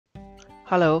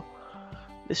Hello,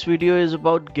 this video is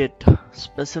about Git,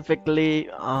 specifically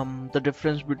the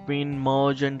difference between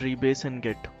merge and rebase in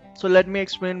Git. So let me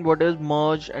explain what is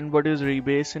merge and what is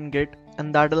rebase in Git,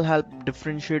 and that will help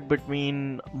differentiate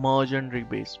between merge and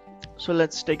rebase. So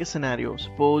let's take a scenario.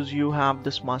 Suppose you have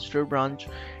this master branch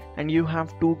and you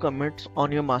have two commits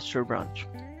on your master branch.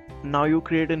 Now you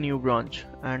create a new branch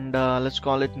and let's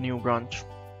call it new branch.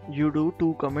 You do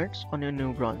two commits on your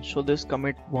new branch. So this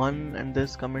commit 1 and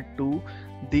this commit 2,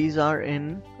 these are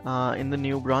in the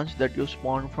new branch that you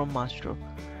spawned from master,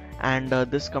 and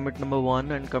this commit number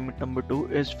 1 and commit number 2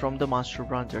 is from the master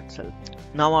branch itself.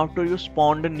 Now after you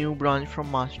spawned a new branch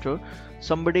from master,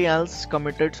 somebody else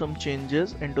committed some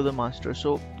changes into the master,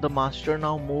 so the master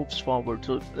now moves forward.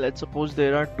 So let's suppose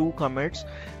there are two commits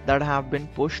that have been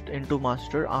pushed into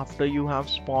master after you have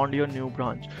spawned your new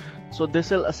branch. So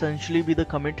this will essentially be the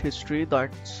commit history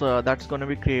that's going to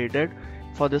be created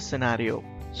for this scenario.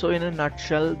 So in a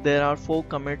nutshell, there are 4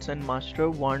 commits in master,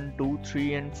 1, 2,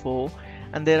 3 and 4,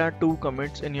 and there are 2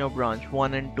 commits in your branch,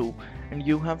 1 and 2, and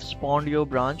you have spawned your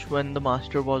branch when the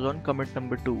master was on commit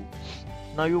number 2.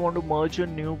 Now you want to merge your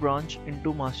new branch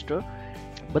into master,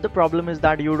 but the problem is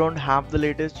that you don't have the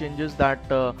latest changes that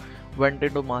went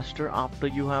into master after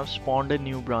you have spawned a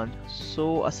new branch.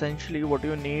 So essentially what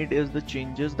you need is the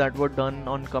changes that were done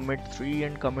on commit 3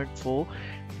 and commit 4,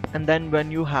 and then when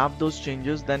you have those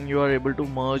changes, then you are able to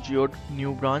merge your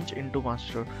new branch into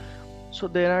master. So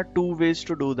there are two ways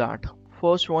to do that.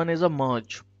 First one is a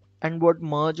merge, and what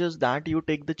merge is that you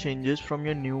take the changes from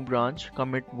your new branch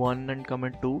commit 1 and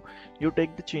commit 2, you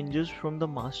take the changes from the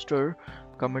master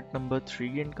commit number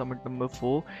 3 and commit number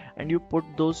 4, and you put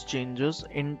those changes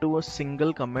into a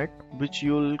single commit which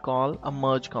you'll call a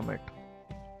merge commit.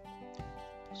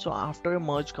 So after a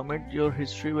merge commit, your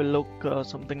history will look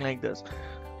something like this.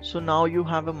 So now you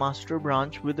have a master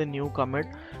branch with a new commit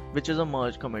which is a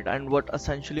merge commit, and what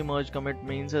essentially merge commit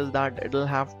means is that it'll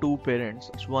have two parents.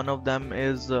 So one of them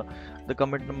is the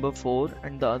commit number 4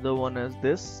 and the other one is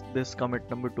this commit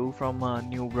number 2 from a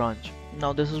new branch.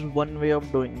 Now this is one way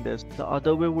of doing this. The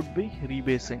other way would be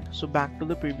rebasing. So back to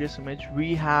the previous image,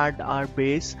 we had our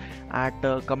base at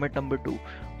commit number 2.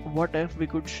 What if we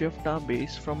could shift our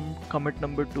base from commit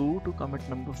number 2 to commit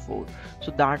number 4?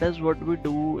 So that is what we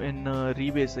do in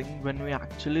rebasing. When we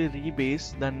actually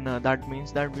rebase, then that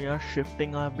means that we are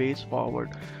shifting our base forward.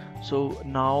 So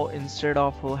now instead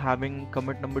of having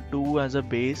commit number 2 as a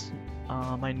base,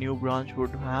 my new branch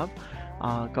would have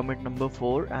commit number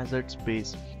 4 as its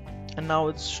base. And now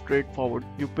it's straightforward.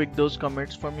 You pick those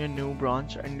commits from your new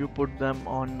branch and you put them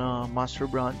on master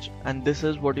branch, and this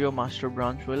is what your master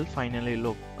branch will finally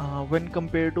look. When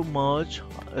compared to merge,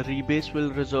 rebase will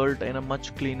result in a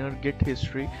much cleaner git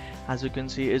history. As you can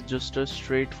see, it's just a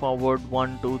straightforward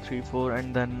 1 2 3 4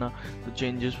 and then the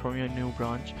changes from your new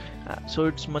branch. So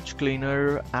it's much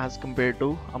cleaner as compared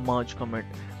to a merge commit,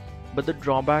 but the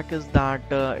drawback is that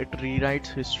it rewrites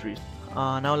history.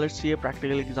 Now let's see a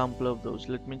practical example of those.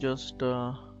 Let me just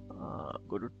go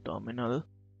to terminal,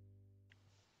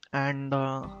 and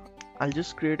I'll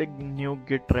just create a new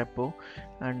git repo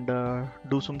and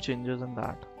do some changes in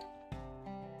that.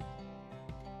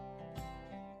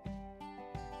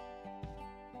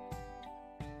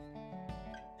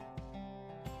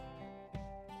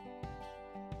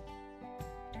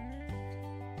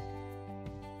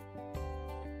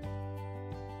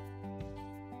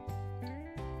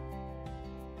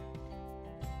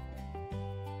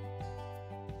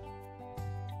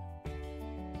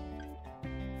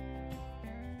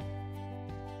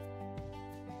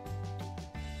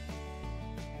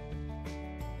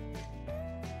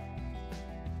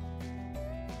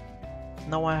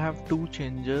 Now I have two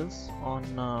changes on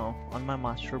my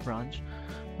master branch.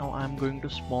 Now I'm going to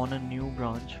spawn a new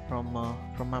branch from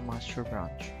my master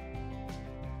branch.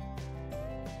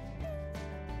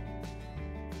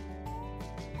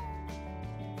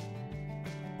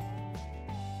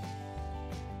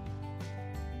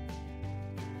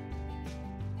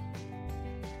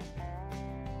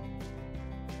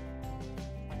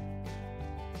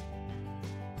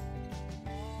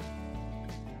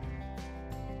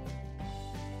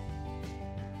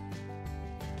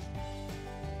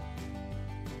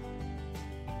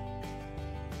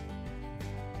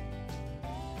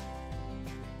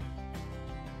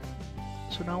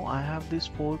 So now I have these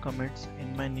 4 commits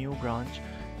in my new branch.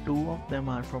 2 of them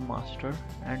are from master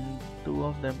and 2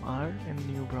 of them are in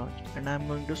new branch, and I'm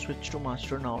going to switch to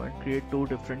master now and create 2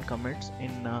 different commits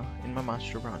in my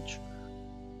master branch.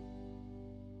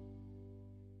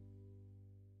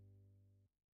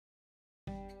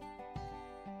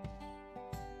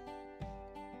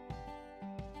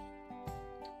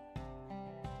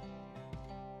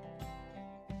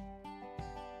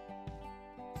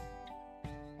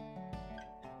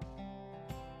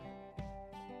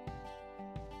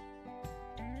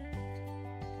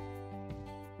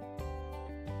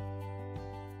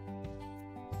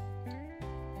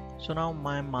 So now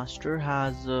my master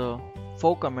has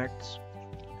 4 commits,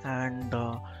 and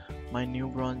my new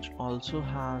branch also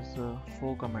has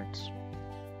 4 commits.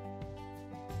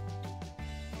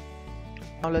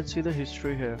 Now let's see the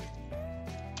history here.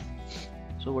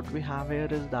 So what we have here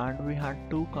is that we had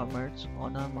 2 commits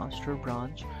on our master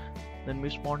branch, then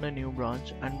we spawned a new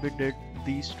branch and we did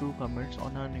these 2 commits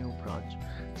on our new branch.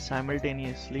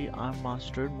 Simultaneously our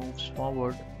master moves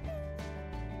forward.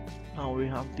 Now we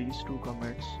have these 2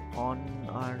 commits on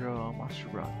our master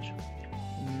branch.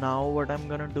 Now what I'm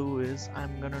gonna do is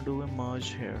I'm gonna do a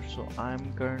merge here. So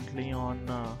I'm currently on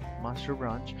master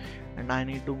branch and I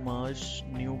need to merge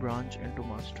new branch into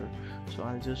master. So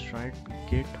I'll just write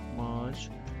git merge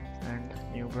and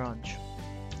new branch.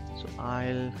 So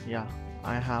I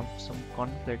have some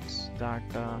conflicts that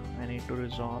I need to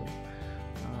resolve.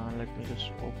 Let me just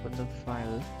open the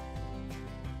file.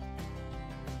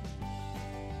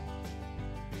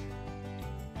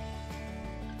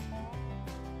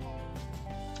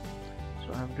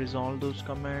 So I've resolved those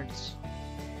commits.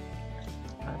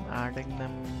 I'm adding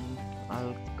them.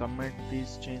 I'll commit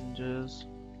these changes.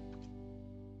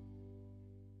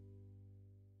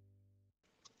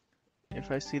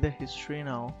 If I see the history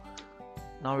now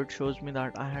it shows me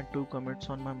that I had 2 commits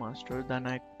on my master, then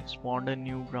I spawned a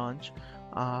new branch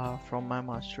from my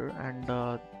master,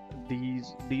 and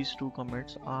these 2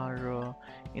 commits are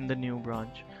in the new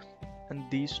branch, and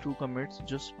these 2 commits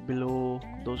just below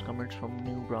those commits from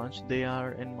new branch, they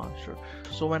are in master.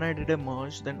 So when I did a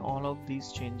merge, then all of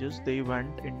these changes, they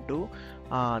went into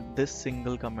this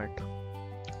single commit.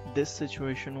 This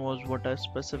situation was what I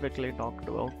specifically talked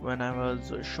about when I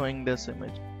was showing this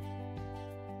image.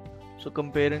 So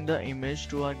comparing the image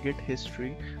to our git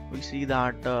history, we see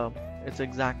that it's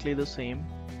exactly the same.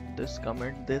 This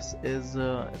commit, this is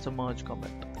it's a merge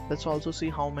commit. Let's also see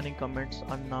how many commits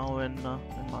are now in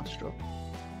master.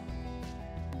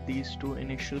 These 2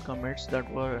 initial commits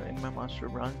that were in my master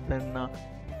branch, then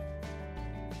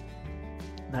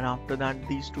after that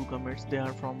these 2 commits, they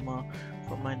are from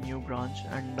my new branch,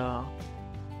 and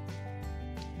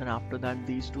then after that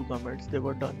these 2 commits, they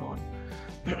were done on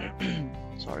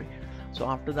sorry. So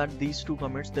after that these 2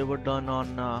 commits, they were done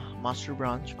on master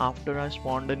branch after I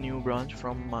spawned a new branch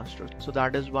from master. So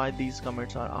that is why these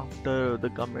commits are after the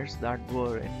commits that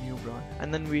were in new branch.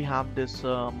 And then we have this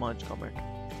merge commit.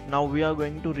 Now we are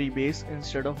going to rebase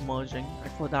instead of merging,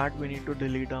 and for that we need to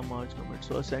delete our merge commit.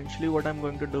 So essentially what I'm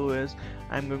going to do is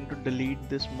I'm going to delete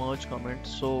this merge commit,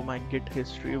 so my git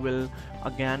history will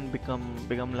again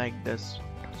become like this.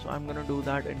 So I'm going to do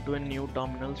that into a new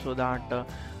terminal so that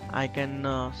I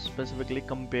can specifically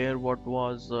compare what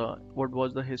was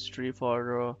the history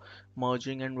for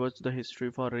merging and what's the history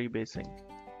for rebasing.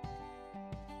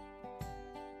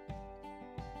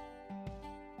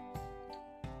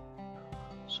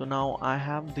 So now I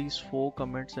have these 4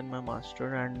 commits in my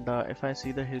master, and if I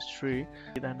see the history,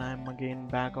 then I'm again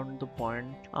back on the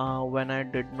point when I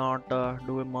did not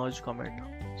do a merge commit.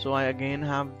 So I again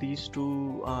have these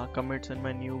 2 commits in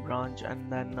my new branch, and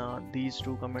then these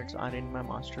 2 commits are in my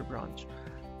master branch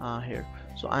here.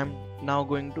 So I'm now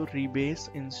going to rebase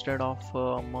instead of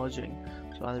merging.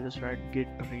 So I'll just write git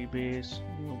rebase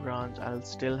new branch. I'll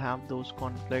still have those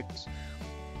conflicts,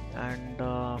 and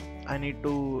I need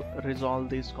to resolve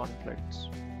these conflicts.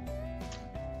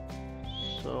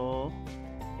 So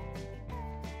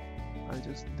I'll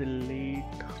just delete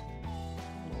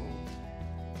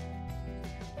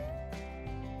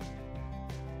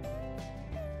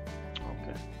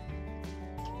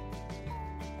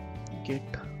git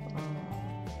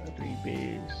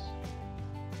rebase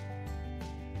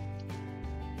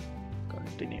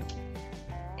continue.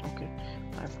 Okay,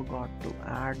 I forgot to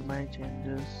add my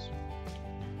changes.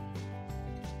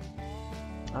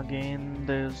 Again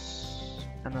there's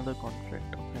another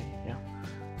conflict. Okay, yeah.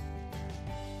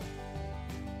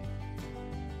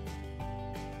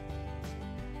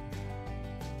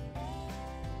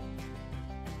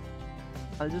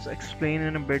 I'll just explain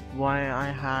in a bit why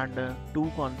I had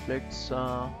 2 conflicts,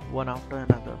 one after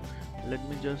another. Let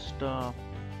me just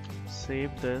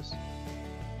save this,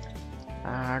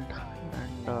 add,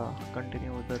 and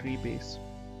continue with the rebase.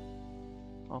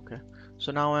 Okay,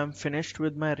 so now I'm finished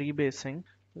with my rebasing.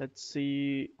 Let's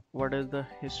see what is the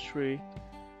history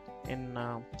in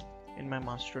my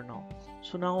master now.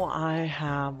 So now I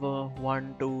have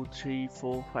 1 2 3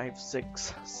 4 5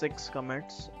 6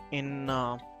 commits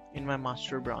in my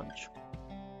master branch.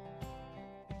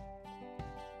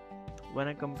 When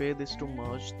I compare this to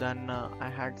merge, then I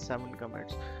had 7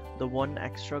 commits. The one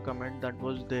extra commit that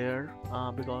was there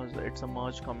because it's a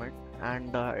merge commit,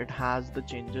 and it has the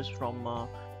changes from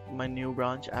my new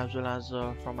branch as well as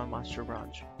from my master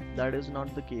branch. That is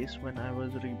not the case when I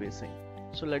was rebasing.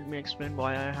 So let me explain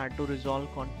why I had to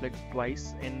resolve conflict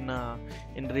twice in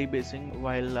rebasing,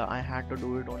 while I had to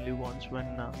do it only once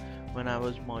when I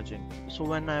was merging. So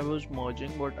when I was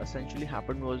merging, what essentially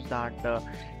happened was that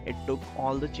it took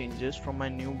all the changes from my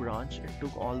new branch, it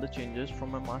took all the changes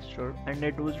from my master, and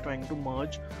it was trying to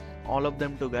merge all of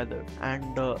them together,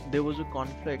 and there was a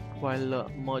conflict while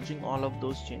merging all of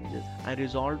those changes. I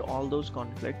resolved all those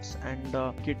conflicts,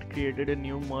 and Git created a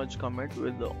new merge commit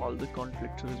with all the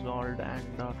conflicts resolved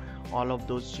and all of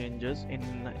those changes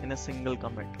in a single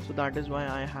commit. So that is why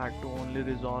I had to only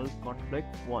resolve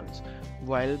conflict once,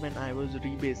 while when I was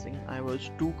rebasing I was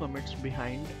 2 commits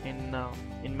behind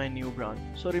in my new branch.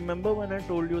 So remember when I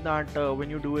told you that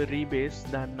when you do a rebase,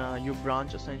 then your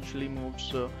branch essentially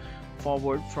moves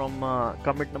forward from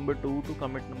commit number 2 to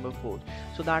commit number 4.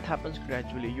 So that happens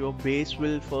gradually. Your base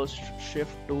will first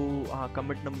shift to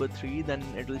commit number 3, then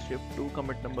it will shift to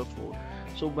commit number 4.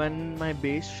 So when my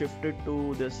base shifted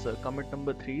to this commit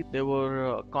number 3, there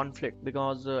were conflict,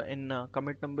 because in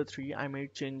commit number 3 I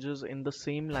made changes in the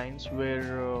same lines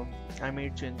where I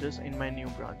made changes in my new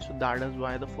branch. So that is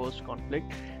why the first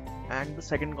conflict, and the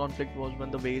second conflict was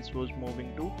when the base was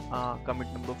moving to commit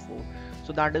number 4.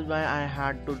 So that is why I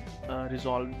had to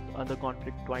resolve the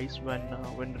conflict twice when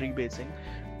rebasing,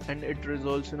 and it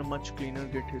results in a much cleaner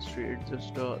Git history. It's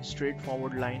just a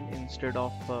straightforward line instead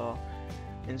of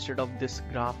this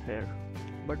graph here.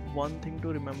 But one thing to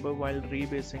remember while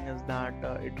rebasing is that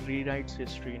it rewrites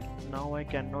history. Now I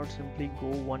cannot simply go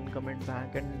one commit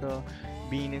back and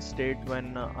be in a state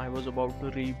when I was about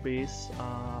to rebase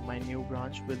my new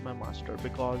branch with my master,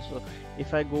 because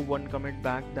if I go one commit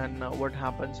back, then what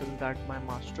happens is that my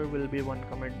master will be one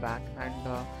commit back,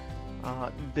 and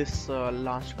this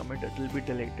last commit, it will be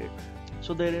deleted.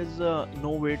 So there is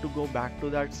no way to go back to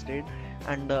that state,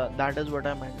 and that is what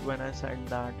I meant when I said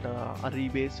that a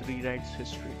rebase rewrites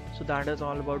history. So that is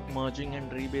all about merging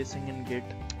and rebasing in Git.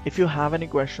 If you have any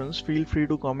questions, feel free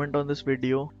to comment on this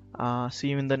video. See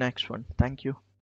you in the next one. Thank you.